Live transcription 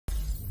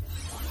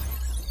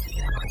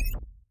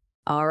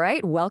All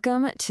right,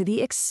 welcome to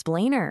The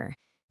Explainer.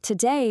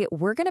 Today,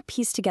 we're going to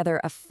piece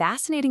together a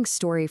fascinating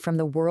story from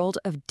the world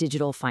of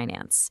digital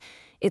finance.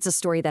 It's a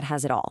story that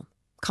has it all: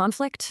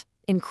 conflict,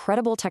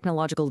 incredible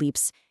technological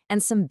leaps,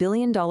 and some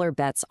billion-dollar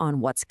bets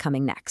on what's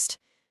coming next.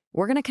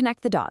 We're going to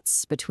connect the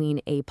dots between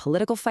a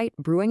political fight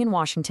brewing in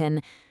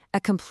Washington, a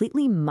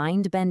completely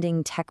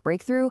mind-bending tech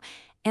breakthrough,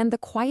 and the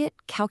quiet,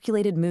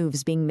 calculated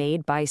moves being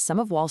made by some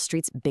of Wall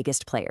Street's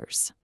biggest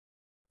players.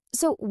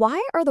 So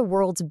why are the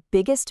world's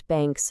biggest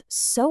banks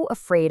so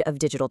afraid of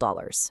digital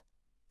dollars?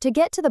 To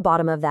get to the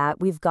bottom of that,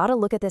 we've got to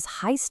look at this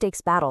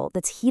high-stakes battle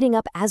that's heating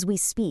up as we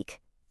speak,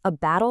 a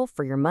battle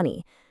for your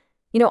money.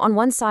 On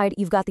one side,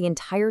 you've got the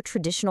entire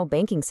traditional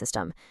banking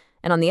system,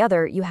 and on the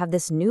other, you have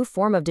this new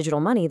form of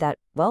digital money that,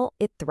 well,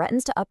 it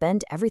threatens to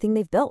upend everything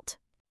they've built.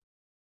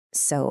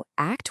 So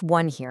Act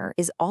 1 here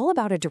is all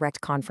about a direct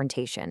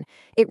confrontation.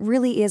 It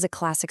really is a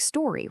classic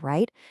story,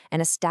 right? An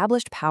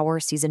established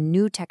power sees a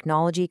new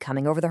technology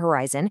coming over the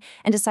horizon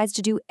and decides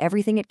to do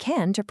everything it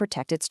can to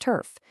protect its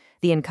turf.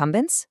 The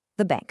incumbents?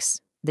 The banks.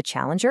 The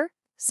challenger?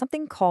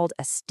 Something called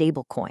a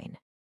stablecoin.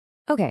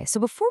 Okay, so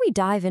before we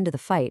dive into the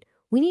fight,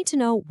 we need to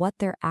know what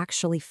they're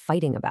actually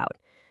fighting about.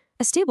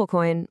 A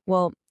stablecoin,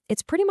 well,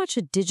 it's pretty much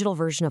a digital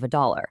version of a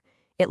dollar.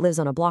 It lives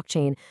on a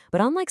blockchain, but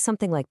unlike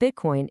something like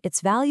Bitcoin,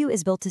 its value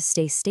is built to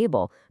stay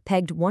stable,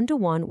 pegged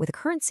one-to-one with a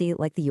currency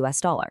like the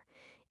US dollar.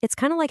 It's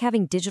kind of like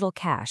having digital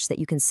cash that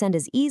you can send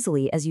as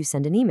easily as you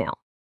send an email.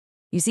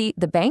 You see,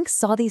 the banks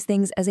saw these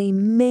things as a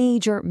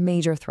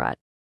major threat.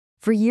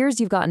 For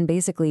years, you've gotten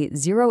basically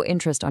zero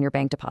interest on your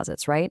bank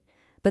deposits, right?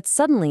 But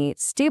suddenly,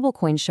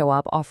 stablecoins show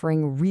up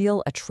offering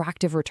real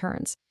attractive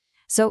returns.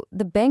 So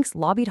the banks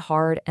lobbied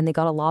hard and they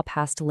got a law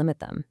passed to limit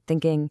them,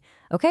 thinking,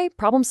 okay,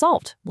 problem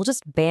solved. We'll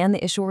just ban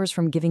the issuers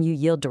from giving you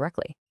yield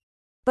directly.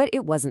 But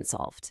it wasn't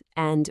solved.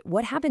 And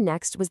what happened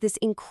next was this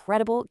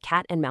incredible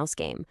cat and mouse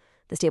game.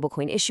 The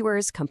stablecoin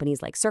issuers,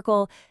 companies like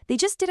Circle, they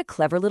just did a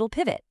clever little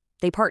pivot.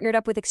 They partnered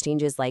up with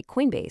exchanges like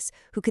Coinbase,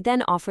 who could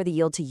then offer the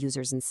yield to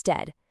users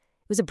instead. It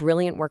was a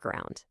brilliant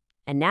workaround.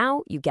 And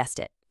now, you guessed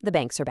it, the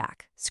banks are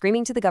back,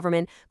 screaming to the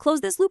government,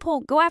 close this loophole,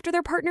 go after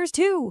their partners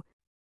too.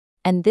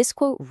 And this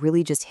quote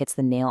really just hits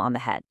the nail on the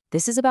head.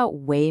 This is about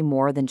way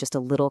more than just a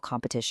little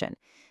competition.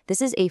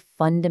 This is a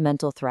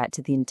fundamental threat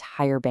to the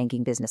entire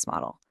banking business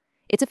model.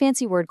 It's a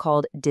fancy word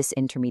called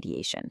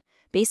disintermediation,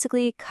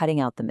 basically cutting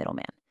out the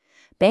middleman.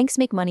 Banks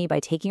make money by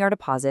taking our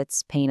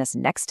deposits, paying us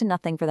next to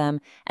nothing for them,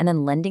 and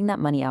then lending that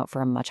money out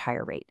for a much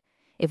higher rate.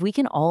 If we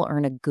can all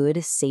earn a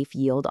good, safe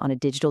yield on a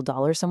digital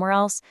dollar somewhere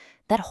else,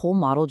 that whole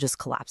model just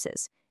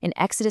collapses. An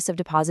exodus of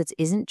deposits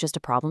isn't just a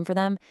problem for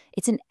them,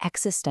 it's an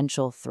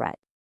existential threat.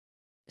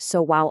 So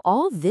while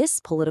all this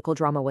political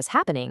drama was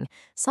happening,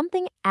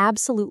 something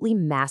absolutely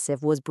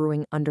massive was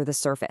brewing under the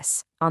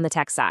surface, on the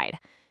tech side.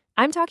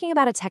 I'm talking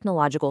about a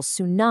technological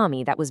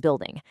tsunami that was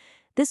building.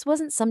 This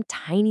wasn't some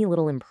tiny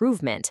little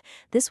improvement.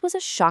 This was a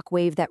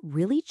shockwave that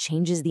really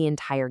changes the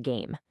entire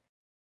game.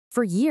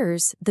 For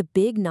years, the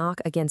big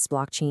knock against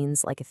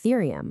blockchains like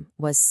Ethereum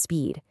was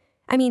speed.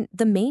 I mean,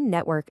 the main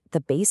network,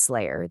 the base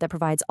layer that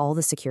provides all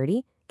the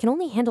security, can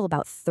only handle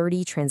about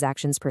 30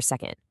 transactions per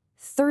second.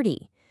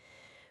 30.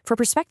 For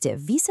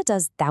perspective, Visa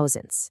does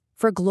thousands.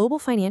 For a global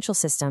financial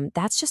system,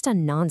 that's just a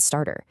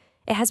non-starter.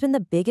 It has been the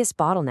biggest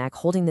bottleneck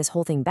holding this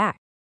whole thing back.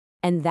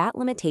 And that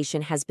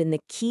limitation has been the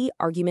key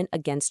argument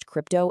against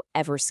crypto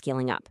ever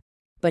scaling up.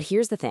 But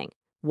here's the thing.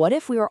 What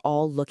if we were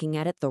all looking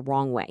at it the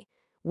wrong way?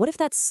 What if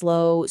that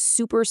slow,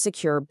 super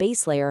secure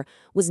base layer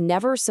was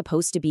never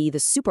supposed to be the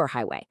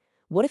superhighway?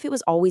 What if it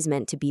was always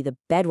meant to be the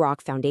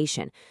bedrock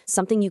foundation,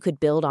 something you could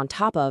build on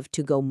top of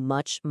to go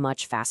much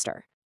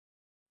faster?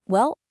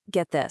 Well,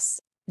 get this.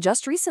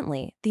 Just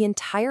recently, the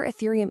entire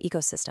Ethereum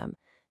ecosystem,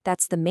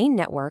 that's the main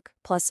network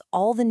plus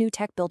all the new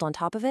tech built on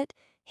top of it,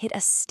 hit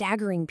a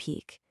staggering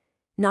peak.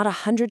 Not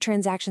 100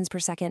 transactions per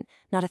second,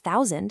 not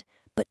 1,000,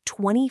 but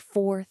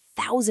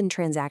 24,000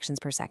 transactions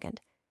per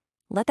second.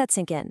 Let that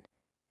sink in.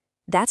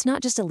 That's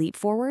not just a leap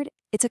forward,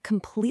 it's a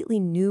completely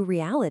new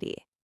reality.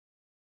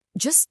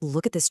 Just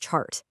look at this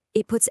chart.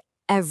 It puts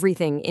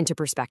everything into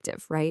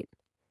perspective, right?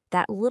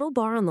 That little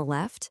bar on the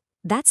left,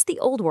 that's the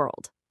old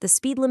world. The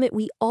speed limit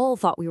we all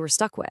thought we were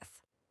stuck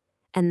with.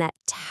 And that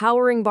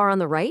towering bar on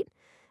the right,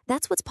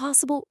 that's what's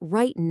possible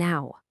right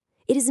now.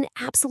 It is an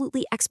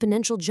absolutely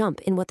exponential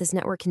jump in what this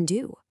network can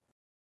do.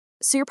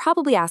 So you're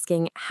probably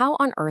asking, how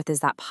on earth is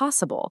that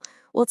possible?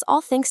 Well, it's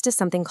all thanks to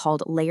something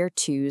called layer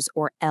 2s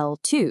or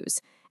L2s,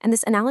 and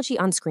this analogy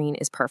on screen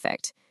is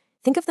perfect.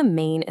 Think of the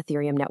main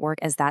Ethereum network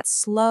as that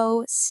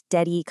slow,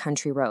 steady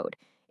country road.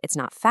 It's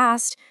not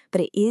fast, but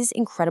it is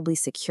incredibly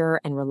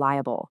secure and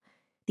reliable.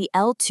 The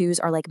L2s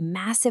are like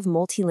massive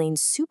multi-lane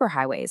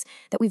superhighways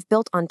that we've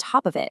built on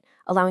top of it,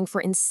 allowing for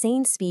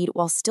insane speed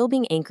while still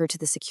being anchored to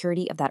the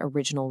security of that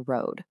original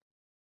road.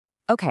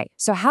 Okay,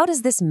 so how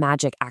does this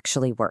magic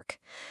actually work?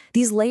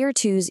 These layer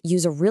 2s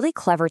use a really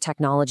clever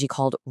technology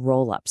called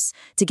rollups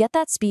to get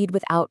that speed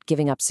without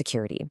giving up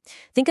security.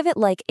 Think of it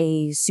like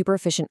a super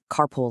efficient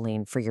carpool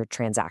lane for your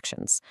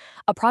transactions.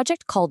 A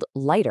project called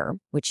Lighter,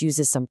 which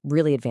uses some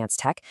really advanced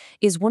tech,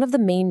 is one of the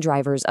main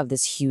drivers of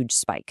this huge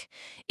spike.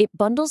 It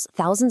bundles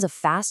thousands of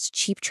fast,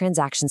 cheap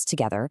transactions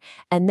together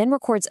and then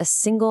records a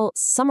single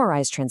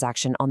summarized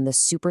transaction on the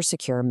super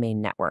secure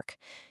main network.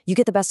 You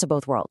get the best of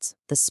both worlds,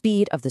 the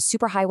speed of the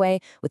superhighway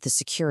with the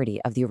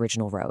security of the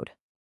original road.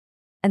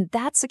 And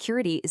that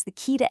security is the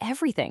key to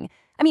everything.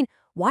 I mean,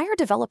 why are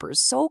developers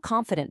so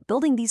confident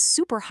building these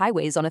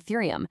superhighways on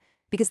Ethereum?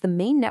 Because the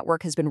main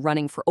network has been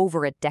running for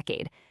over a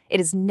decade. It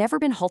has never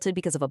been halted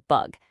because of a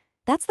bug.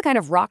 That's the kind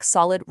of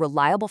rock-solid,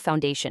 reliable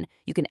foundation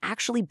you can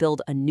actually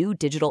build a new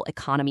digital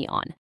economy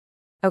on.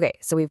 Okay,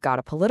 so we've got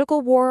a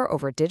political war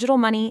over digital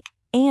money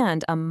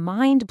and a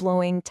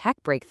mind-blowing tech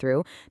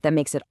breakthrough that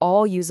makes it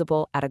all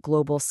usable at a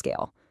global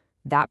scale.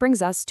 That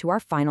brings us to our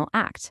final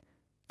act,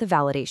 the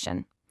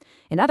validation.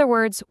 In other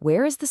words,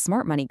 where is the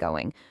smart money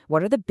going?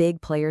 What are the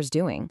big players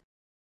doing?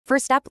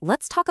 First up,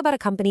 let's talk about a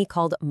company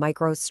called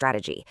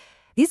MicroStrategy.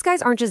 These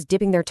guys aren't just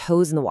dipping their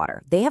toes in the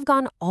water. They have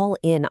gone all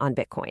in on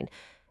Bitcoin.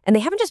 And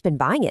they haven't just been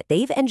buying it.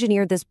 They've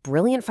engineered this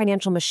brilliant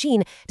financial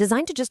machine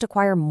designed to just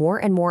acquire more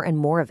and more and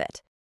more of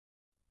it.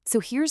 So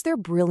here's their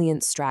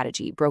brilliant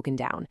strategy broken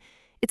down.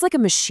 It's like a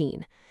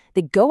machine.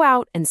 They go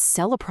out and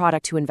sell a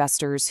product to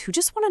investors who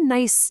just want a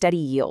nice, steady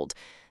yield,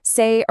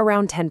 say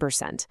around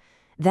 10%.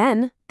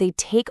 Then they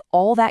take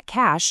all that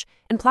cash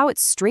and plow it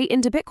straight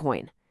into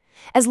Bitcoin.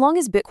 As long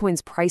as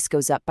Bitcoin's price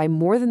goes up by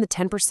more than the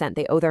 10%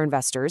 they owe their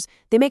investors,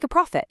 they make a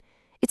profit.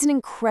 It's an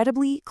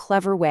incredibly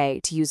clever way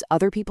to use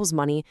other people's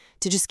money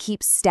to just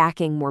keep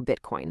stacking more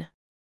Bitcoin.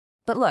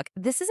 But look,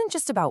 this isn't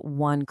just about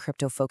one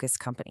crypto-focused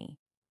company.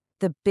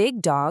 The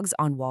big dogs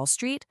on Wall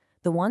Street,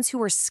 the ones who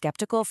were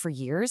skeptical for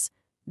years,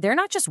 they're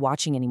not just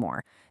watching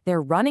anymore.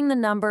 They're running the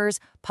numbers,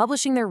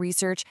 publishing their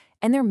research,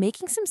 and they're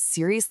making some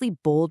seriously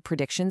bold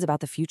predictions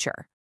about the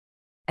future.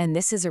 And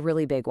this is a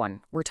really big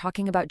one. We're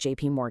talking about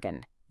JP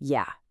Morgan.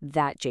 Yeah,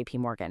 that JP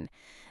Morgan.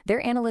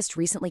 Their analyst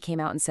recently came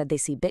out and said they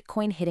see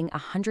Bitcoin hitting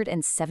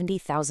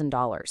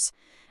 $170,000.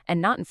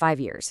 And not in 5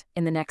 years,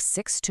 in the next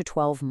 6 to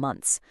 12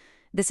 months.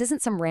 This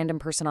isn't some random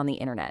person on the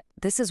internet.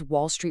 This is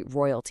Wall Street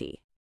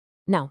royalty.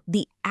 Now,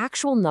 the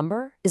actual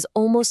number is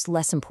almost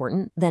less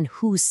important than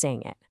who's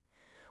saying it.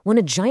 When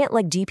a giant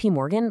like JP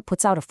Morgan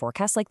puts out a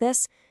forecast like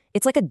this,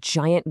 it's like a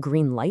giant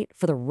green light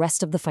for the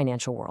rest of the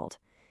financial world.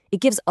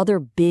 It gives other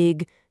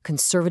big,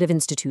 conservative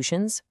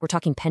institutions, we're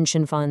talking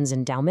pension funds,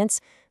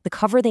 endowments, the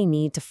cover they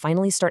need to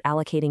finally start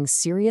allocating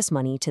serious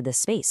money to this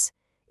space.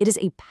 It is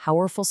a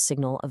powerful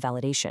signal of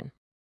validation.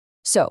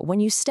 So when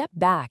you step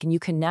back and you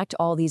connect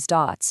all these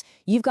dots,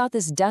 you've got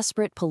this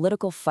desperate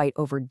political fight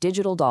over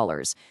digital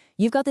dollars.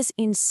 You've got this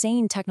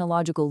insane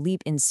technological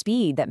leap in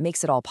speed that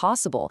makes it all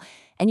possible.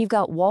 And you've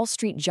got Wall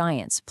Street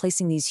giants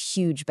placing these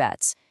huge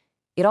bets.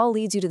 It all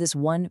leads you to this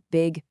one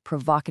big,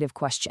 provocative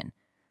question.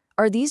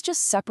 Are these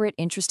just separate,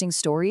 interesting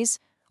stories,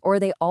 or are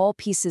they all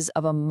pieces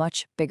of a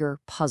much bigger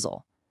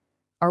puzzle?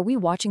 Are we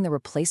watching the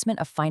replacement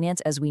of finance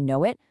as we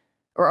know it?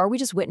 Or are we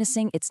just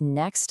witnessing its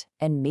next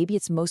and maybe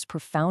its most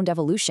profound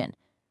evolution?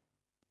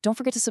 Don't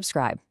forget to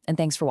subscribe, and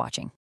thanks for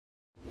watching.